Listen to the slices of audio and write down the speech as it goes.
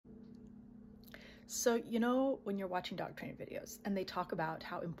So, when you're watching dog training videos and they talk about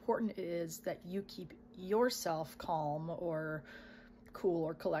how important it is that you keep yourself calm or cool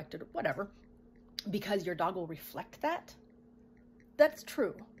or collected or whatever, because your dog will reflect that, that's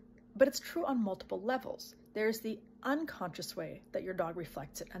true. But it's true on multiple levels. There's the unconscious way that your dog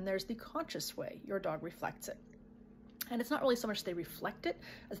reflects it, and there's the conscious way your dog reflects it. And it's not really so much they reflect it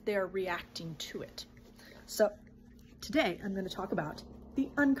as they are reacting to it. So today I'm going to talk about the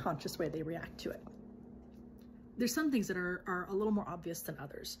unconscious way they react to it. There's some things that are a little more obvious than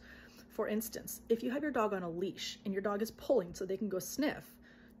others. For instance, if you have your dog on a leash and your dog is pulling so they can go sniff,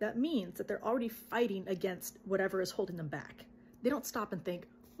 that means that they're already fighting against whatever is holding them back. They don't stop and think,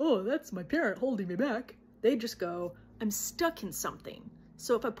 oh, that's my parent holding me back. They just go, I'm stuck in something.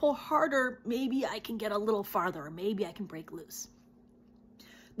 So if I pull harder, maybe I can get a little farther, or maybe I can break loose.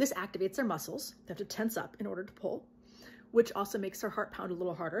 This activates their muscles. They have to tense up in order to pull, which also makes their heart pound a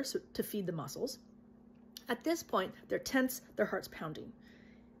little harder to feed the muscles. At this point, they're tense, their heart's pounding.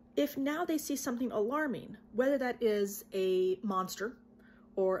 If now they see something alarming, whether that is a monster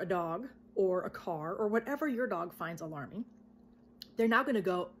or a dog or a car or whatever your dog finds alarming, they're now going to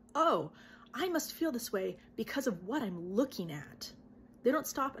go, oh, I must feel this way because of what I'm looking at. They don't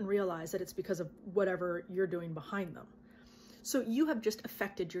stop and realize that it's because of whatever you're doing behind them. So you have just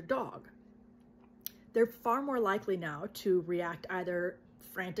affected your dog. They're far more likely now to react either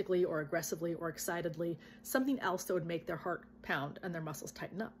frantically or aggressively or excitedly, something else that would make their heart pound and their muscles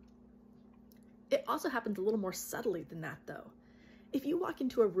tighten up. It also happens a little more subtly than that though. If you walk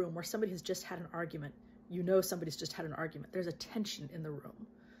into a room where somebody has just had an argument, you know somebody's just had an argument. There's a tension in the room.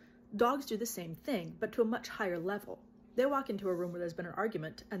 Dogs do the same thing, but to a much higher level. They walk into a room where there's been an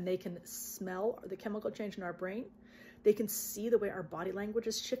argument and they can smell the chemical change in our brain. They can see the way our body language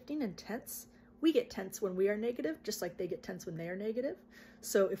is shifting and tense. We get tense when we are negative, just like they get tense when they are negative.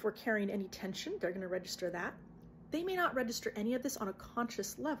 So if we're carrying any tension, they're going to register that. They may not register any of this on a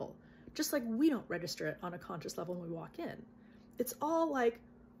conscious level, just like we don't register it on a conscious level when we walk in. It's all like,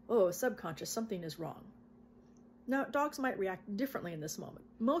 oh, subconscious, something is wrong. Now, dogs might react differently in this moment.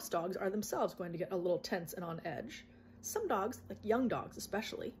 Most dogs are themselves going to get a little tense and on edge. Some dogs, like young dogs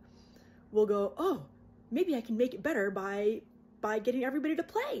especially, will go, oh, maybe I can make it better by getting everybody to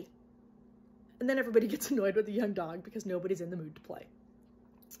play. And then everybody gets annoyed with the young dog because nobody's in the mood to play.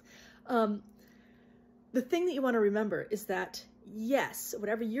 The thing that you want to remember is that, yes,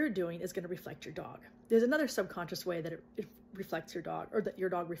 whatever you're doing is going to reflect your dog. There's another subconscious way that it reflects your dog, or that your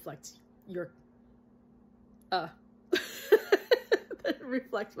dog reflects your, that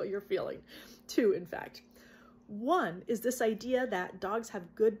reflects what you're feeling, too, in fact. One is this idea that dogs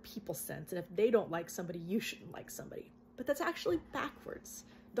have good people sense, and if they don't like somebody, you shouldn't like somebody. But that's actually backwards.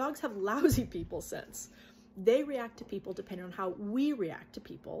 Dogs have lousy people sense. They react to people depending on how we react to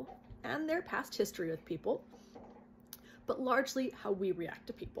people and their past history with people, but largely how we react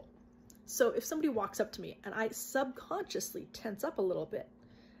to people. So if somebody walks up to me and I subconsciously tense up a little bit,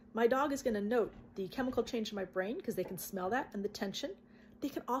 my dog is going to note the chemical change in my brain because they can smell that and the tension. They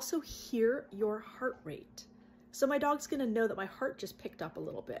can also hear your heart rate. So my dog's going to know that my heart just picked up a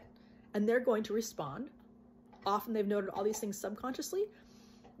little bit, and they're going to respond. Often they've noted all these things subconsciously.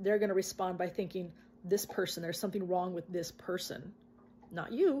 They're going to respond by thinking, this person, there's something wrong with this person.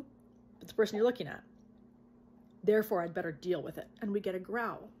 Not you, but the person you're looking at. Therefore, I'd better deal with it. And we get a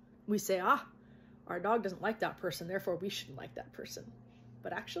growl. We say, our dog doesn't like that person, therefore we shouldn't like that person.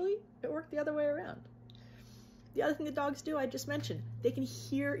 But actually, it worked the other way around. The other thing that dogs do, I just mentioned, they can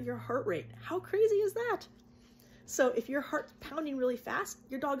hear your heart rate. How crazy is that? So if your heart's pounding really fast,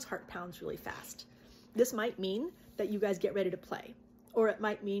 your dog's heart pounds really fast. This might mean that you guys get ready to play, or it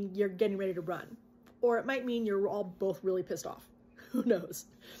might mean you're getting ready to run, or it might mean you're all both really pissed off. Who knows?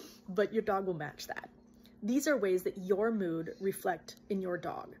 But your dog will match that. These are ways that your mood reflect in your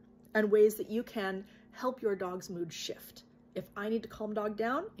dog, and ways that you can help your dog's mood shift. If I need to calm dog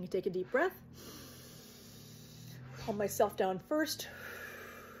down, you take a deep breath, calm myself down first,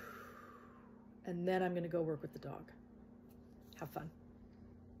 and then I'm going to go work with the dog. Have fun.